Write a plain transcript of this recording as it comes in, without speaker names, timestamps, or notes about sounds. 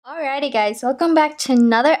Alrighty guys, welcome back to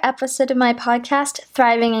another episode of my podcast,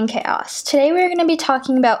 Thriving in Chaos. Today we're going to be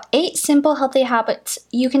talking about 8 simple healthy habits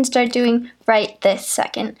you can start doing right this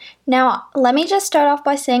second. Now, let me just start off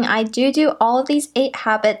by saying I do all of these 8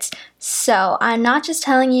 habits, so I'm not just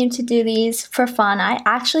telling you to do these for fun. I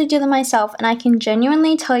actually do them myself, and I can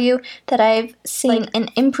genuinely tell you that I've seen an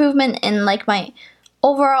improvement in my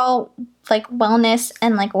overall wellness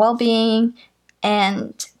and well-being,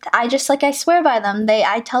 and I swear by them.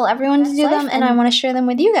 I tell everyone to do them, and I want to share them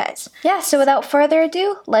with you guys. Yeah, so without further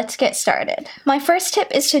ado, let's get started. My first tip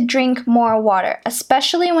is to drink more water,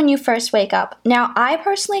 especially when you first wake up. Now, I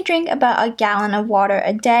personally drink about a gallon of water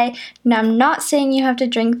a day. Now, I'm not saying you have to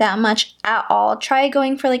drink that much at all. Try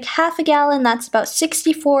going for half a gallon. That's about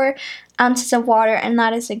 64 ounces of water, and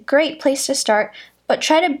that is a great place to start. But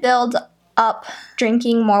try to build up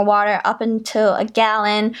drinking more water up until a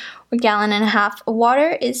gallon or gallon and a half.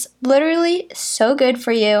 Water is literally so good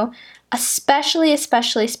for you, especially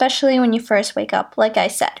when you first wake up, like I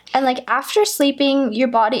said. And after sleeping, your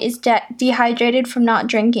body is dehydrated from not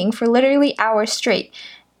drinking for literally hours straight.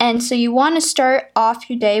 And so you want to start off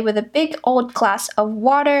your day with a big old glass of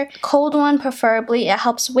water, cold one preferably. It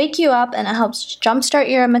helps wake you up and it helps jumpstart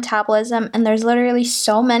your metabolism. And there's literally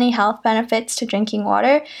so many health benefits to drinking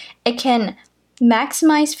water. It can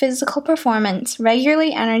maximize physical performance,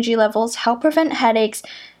 regulate energy levels, help prevent headaches,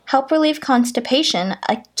 help relieve constipation,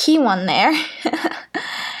 a key one there,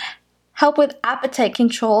 help with appetite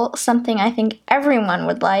control, something I think everyone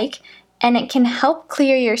would like. And it can help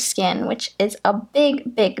clear your skin, which is a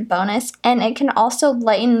big bonus. And it can also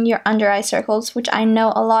lighten your under eye circles, which I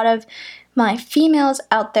know a lot of my females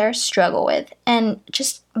out there struggle with. And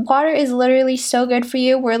just water is literally so good for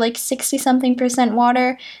you. We're 60-something%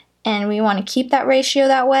 water, and we want to keep that ratio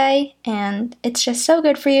that way. And it's just so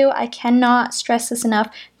good for you. I cannot stress this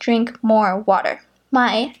enough. Drink more water.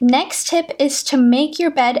 My next tip is to make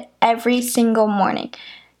your bed every single morning.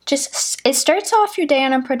 It starts off your day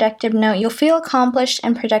on a productive note. You'll feel accomplished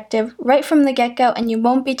and productive right from the get-go, and you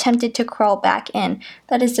won't be tempted to crawl back in.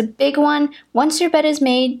 That is a big one. Once your bed is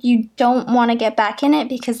made, you don't want to get back in it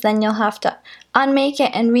because then you'll have to unmake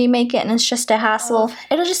it and remake it, and it's just a hassle.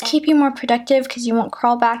 It'll just keep you more productive because you won't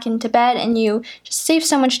crawl back into bed, and you just save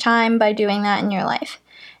so much time by doing that in your life.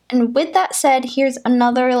 And with that said, here's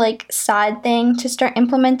another side thing to start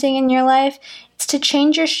implementing in your life. It's to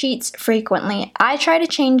change your sheets frequently. I try to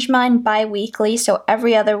change mine bi-weekly, so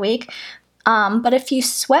every other week. But if you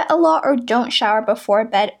sweat a lot or don't shower before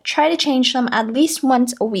bed, try to change them at least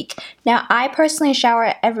once a week. Now, I personally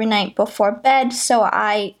shower every night before bed, so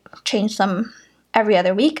I change them every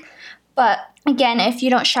other week. But again, if you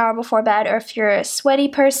don't shower before bed, or if you're a sweaty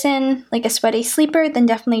person, a sweaty sleeper, then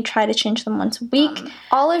definitely try to change them once a week.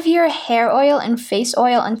 All of your hair oil and face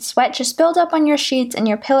oil and sweat just build up on your sheets and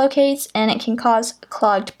your pillowcase, and it can cause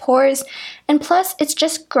clogged pores. And plus, it's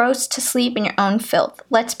just gross to sleep in your own filth.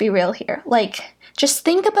 Let's be real here. Just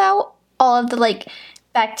think about all of the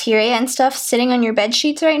bacteria and stuff sitting on your bed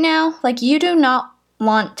sheets right now. You do not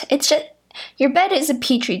want, your bed is a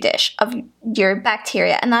petri dish of your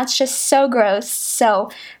bacteria, and that's just so gross. So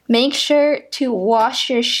make sure to wash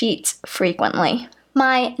your sheets frequently.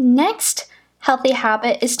 My next healthy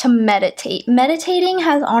habit is to meditate. Meditating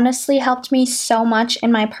has honestly helped me so much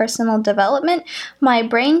in my personal development. My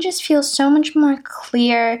brain just feels so much more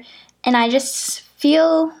clear, and I just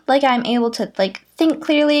feel like I'm able to think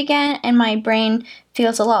clearly again, and my brain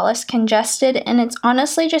feels a lot less congested, and it's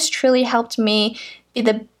honestly just truly helped me be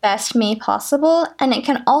the best me possible. And it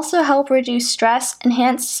can also help reduce stress,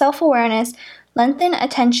 enhance self-awareness, lengthen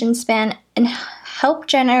attention span, and help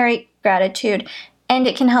generate gratitude, and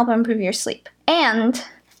it can help improve your sleep. And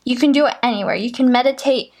you can do it anywhere. You can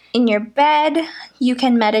meditate in your bed, you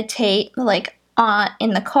can meditate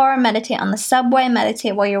in the car, meditate on the subway,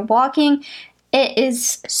 meditate while you're walking. It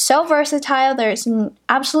is so versatile. There's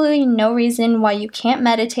absolutely no reason why you can't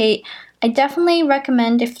meditate. I definitely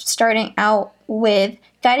recommend, if starting out with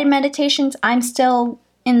guided meditations, I'm still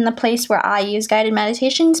in the place where I use guided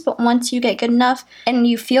meditations, but once you get good enough and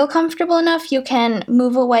you feel comfortable enough, you can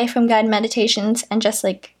move away from guided meditations and just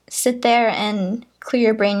sit there and clear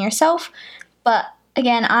your brain yourself. But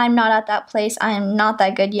again, I'm not at that place. I am not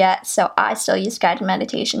that good yet, so I still use guided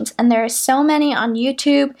meditations. And there are so many on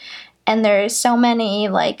YouTube, and there's so many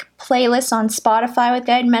playlists on Spotify with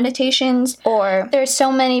guided meditations, or there's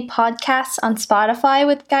so many podcasts on Spotify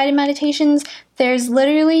with guided meditations. There's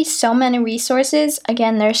literally so many resources.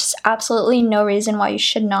 Again, there's absolutely no reason why you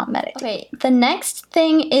should not meditate. Okay, the next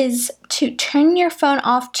thing is to turn your phone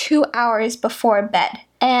off 2 hours before bed.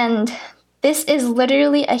 And this is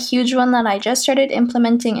literally a huge one that I just started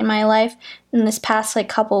implementing in my life. in this past like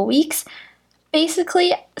couple weeks.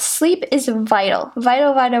 Basically, sleep is vital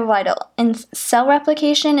in cell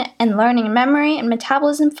replication and learning and memory and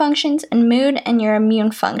metabolism functions and mood and your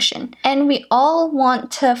immune function. And we all want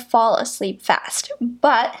to fall asleep fast,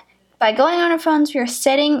 but by going on our phones,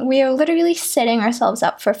 we are literally setting ourselves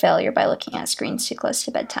up for failure by looking at screens too close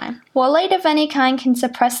to bedtime. While light of any kind can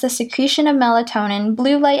suppress the secretion of melatonin,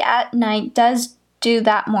 blue light at night does do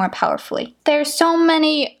that more powerfully. There's so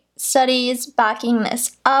many studies backing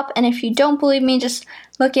this up, and if you don't believe me, just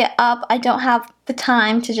look it up. I don't have the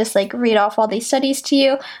time to just like read off all these studies to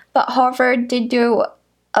you, but Harvard did do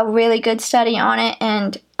a really good study on it,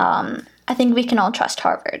 and I think we can all trust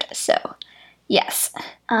Harvard, so yes.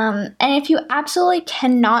 And if you absolutely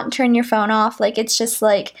cannot turn your phone off, like it's just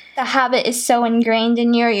like the habit is so ingrained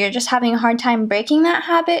in you, or you're just having a hard time breaking that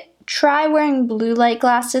habit, try wearing blue light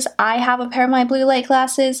glasses. I have a pair of my blue light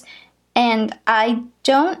glasses, and I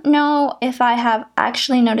don't know if I have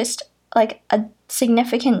actually noticed like a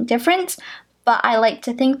significant difference, but I like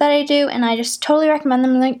to think that I do, and I just totally recommend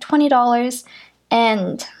them. Like $20,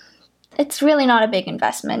 and it's really not a big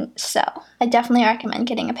investment, so I definitely recommend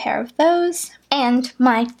getting a pair of those. And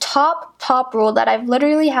my top rule that I've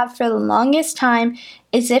literally had for the longest time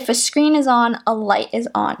is if a screen is on, a light is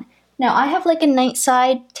on. Now, I have like a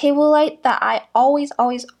nightside table light that I always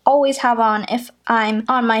have on if I'm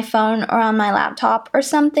on my phone or on my laptop or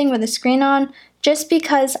something with a screen on, just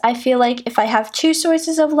because I feel like if I have two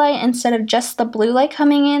sources of light instead of just the blue light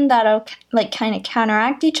coming in, that'll like kind of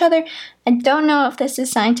counteract each other. I don't know if this is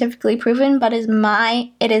scientifically proven, but it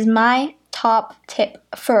is my top tip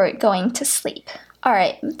for going to sleep.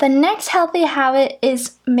 Alright, the next healthy habit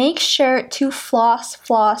is make sure to floss.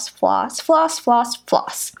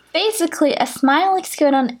 Basically, a smile looks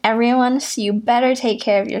good on everyone, so you better take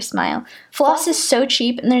care of your smile. Floss is so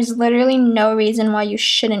cheap, and there's literally no reason why you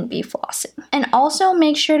shouldn't be flossing. And also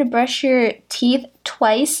make sure to brush your teeth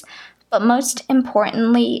twice, but most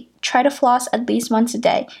importantly, try to floss at least once a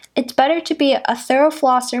day. It's better to be a thorough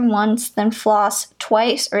flosser once than floss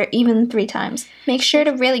twice or even 3 times. Make sure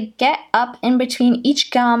to really get up in between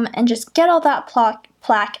each gum and just get all that plaque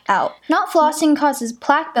out. Not flossing causes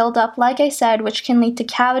plaque buildup, like I said, which can lead to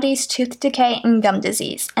cavities, tooth decay, and gum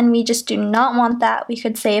disease. And we just do not want that. We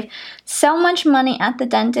could save so much money at the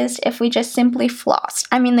dentist if we just simply flossed.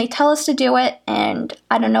 I mean, they tell us to do it, and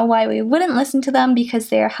I don't know why we wouldn't listen to them because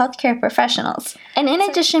they are healthcare professionals. And in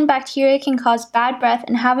addition, bacteria can cause bad breath,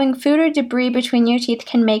 and having food or debris between your teeth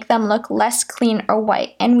can make them look less clean or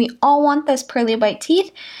white. And we all want those pearly white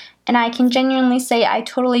teeth, and I can genuinely say I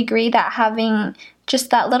totally agree that having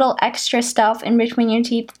just that little extra stuff in between your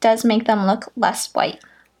teeth does make them look less white.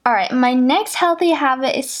 Alright, my next healthy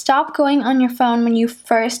habit is stop going on your phone when you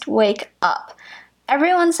first wake up.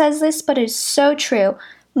 Everyone says this, but it's so true.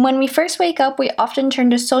 When we first wake up, we often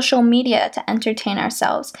turn to social media to entertain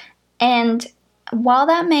ourselves. And while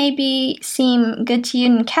that may seem good to you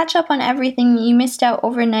and catch up on everything you missed out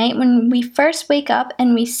overnight, when we first wake up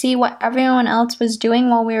and we see what everyone else was doing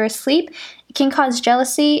while we were asleep, it can cause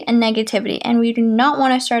jealousy and negativity, and we do not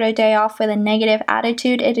want to start our day off with a negative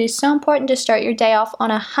attitude. It is so important to start your day off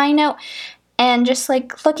on a high note, and just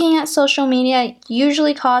like looking at social media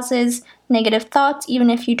usually causes negative thoughts, even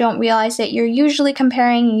if you don't realize it. You're usually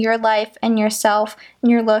comparing your life and yourself and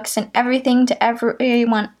your looks and everything to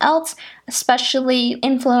everyone else, especially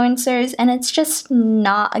influencers, and it's just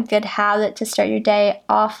not a good habit to start your day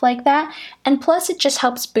off like that. And plus, it just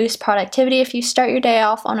helps boost productivity. If you start your day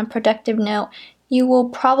off on a productive note, you will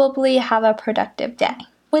probably have a productive day.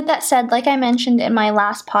 With that said, like I mentioned in my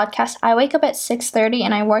last podcast, I wake up at 6:30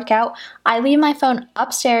 and I work out. I leave my phone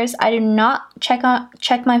upstairs. I do not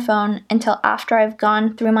check my phone until after I've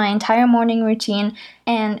gone through my entire morning routine,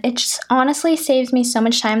 and it just honestly saves me so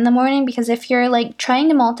much time in the morning, because if you're like trying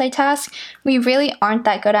to multitask, we really aren't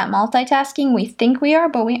that good at multitasking. We think we are,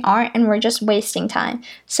 but we aren't, and we're just wasting time.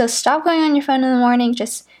 So stop going on your phone in the morning.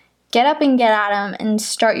 Just get up and get at them and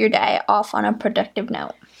start your day off on a productive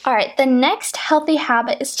note. Alright, the next healthy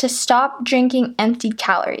habit is to stop drinking empty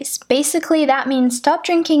calories. Basically, that means stop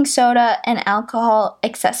drinking soda and alcohol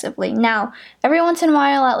excessively. Now, every once in a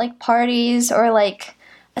while at like parties or like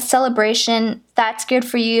a celebration, that's good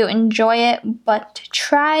for you, enjoy it, but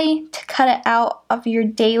try to cut it out of your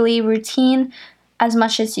daily routine as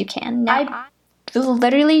much as you can. Now, I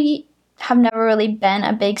literally have never really been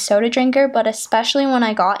a big soda drinker, but especially when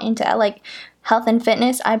I got into like health and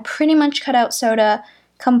fitness, I pretty much cut out soda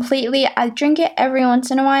completely. I drink it every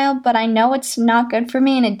once in a while, but I know it's not good for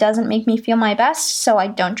me and it doesn't make me feel my best, so I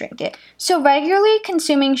don't drink it. So regularly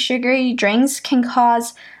consuming sugary drinks can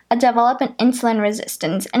cause develop an insulin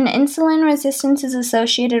resistance. And insulin resistance is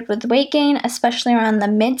associated with weight gain, especially around the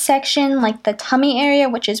midsection, like the tummy area,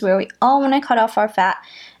 which is where we all want to cut off our fat,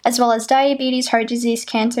 as well as diabetes, heart disease,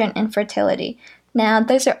 cancer, and infertility. Now,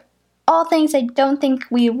 those are all things I don't think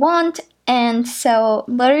we want, and so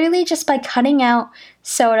literally just by cutting out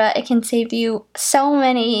soda, it can save you so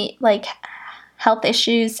many, health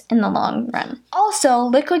issues in the long run. Also,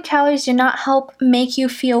 liquid calories do not help make you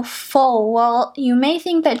feel full. While you may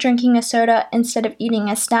think that drinking a soda instead of eating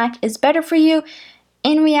a snack is better for you,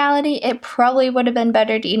 in reality, it probably would have been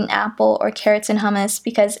better to eat an apple or carrots and hummus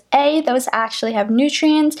because A, those actually have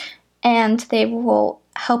nutrients and they will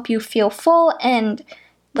help you feel full, and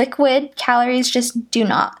liquid calories just do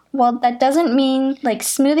not. Well, that doesn't mean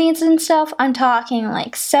smoothies and stuff. I'm talking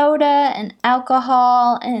soda and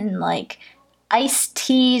alcohol and iced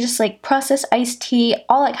tea, just processed iced tea,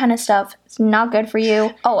 all that kind of stuff. It's not good for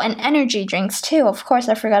you. Oh, and energy drinks too. Of course,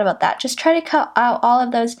 I forgot about that. Just try to cut out all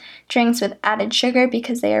of those drinks with added sugar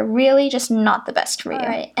because they are really just not the best for you. All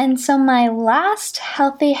right, and so my last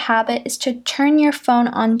healthy habit is to turn your phone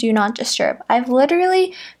on Do Not Disturb. I've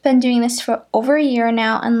literally been doing this for over a year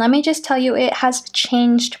now, and let me just tell you, it has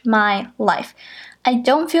changed my life. I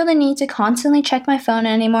don't feel the need to constantly check my phone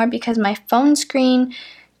anymore because my phone screen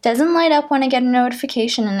doesn't light up when I get a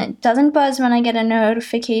notification, and it doesn't buzz when I get a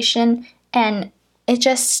notification, and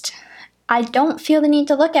I don't feel the need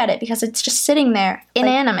to look at it because it's just sitting there,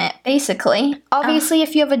 inanimate, basically. Obviously,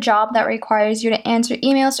 if you have a job that requires you to answer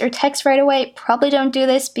emails or texts right away, probably don't do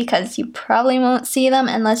this because you probably won't see them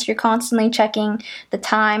unless you're constantly checking the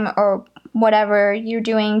time or whatever you're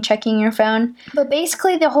doing, checking your phone. But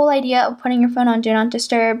basically, the whole idea of putting your phone on Do Not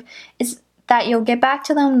Disturb is that you'll get back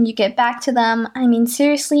to them when you get back to them. I mean,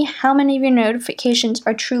 seriously, how many of your notifications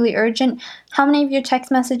are truly urgent? How many of your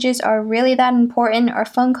text messages are really that important, or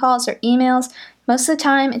phone calls or emails? Most of the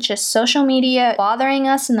time, it's just social media bothering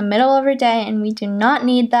us in the middle of our day, and we do not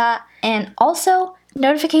need that. And also,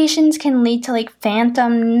 notifications can lead to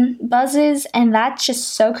phantom buzzes, and that's just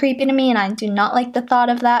so creepy to me, and I do not like the thought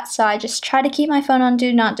of that, so I just try to keep my phone on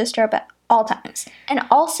Do Not Disturb at all times. And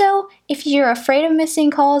also, if you're afraid of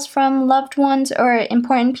missing calls from loved ones or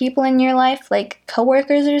important people in your life, like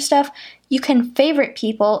coworkers or stuff, you can favorite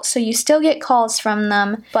people so you still get calls from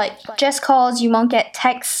them, but just calls, you won't get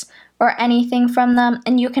texts or anything from them.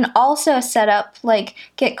 And you can also set up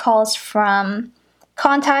get calls from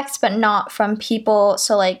contacts but not from people,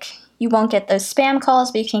 so you won't get those spam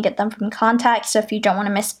calls, but you can get them from contacts. So if you don't want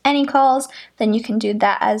to miss any calls, then you can do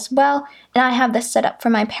that as well. And I have this set up for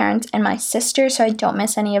my parents and my sister, so I don't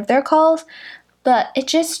miss any of their calls. But it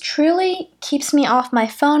just truly keeps me off my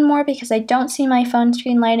phone more because I don't see my phone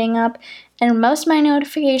screen lighting up. And most of my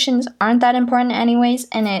notifications aren't that important anyways,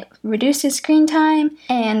 and it reduces screen time.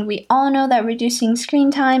 And we all know that reducing screen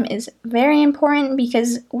time is very important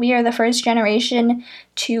because we are the first generation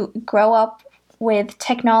to grow up with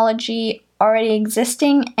technology already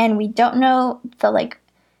existing, and we don't know the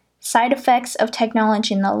side effects of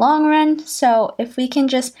technology in the long run. So if we can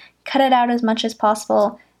just cut it out as much as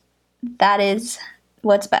possible, that is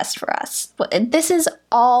what's best for us. This is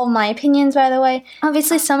all my opinions, by the way.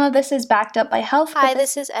 Obviously, some of this is backed up by health. Hi,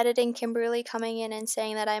 this is editing Kimberly coming in and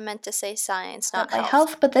saying that I meant to say science, not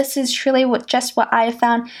health. But this is truly what I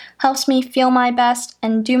found helps me feel my best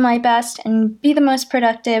and do my best and be the most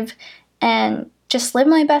productive and just live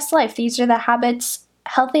my best life. These are the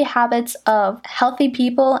healthy habits of healthy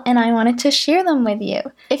people, and I wanted to share them with you.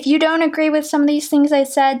 If you don't agree with some of these things I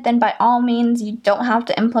said, then by all means, you don't have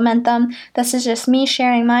to implement them. This is just me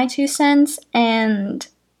sharing my 2 cents, and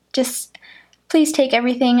just please take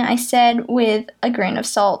everything I said with a grain of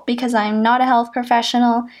salt because I'm not a health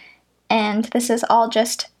professional, and this is all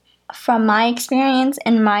just from my experience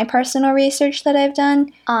and my personal research that I've done.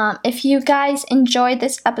 If you guys enjoyed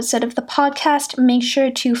this episode of the podcast, make sure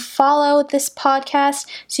to follow this podcast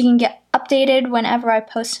so you can get updated whenever I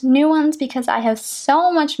post new ones because I have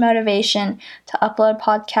so much motivation to upload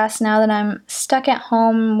podcasts now that I'm stuck at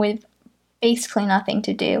home with basically nothing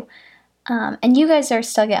to do. And you guys are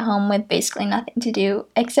stuck at home with basically nothing to do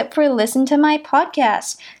except for listen to my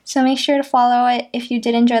podcast. So make sure to follow it if you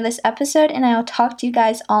did enjoy this episode, and I will talk to you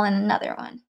guys all in another one.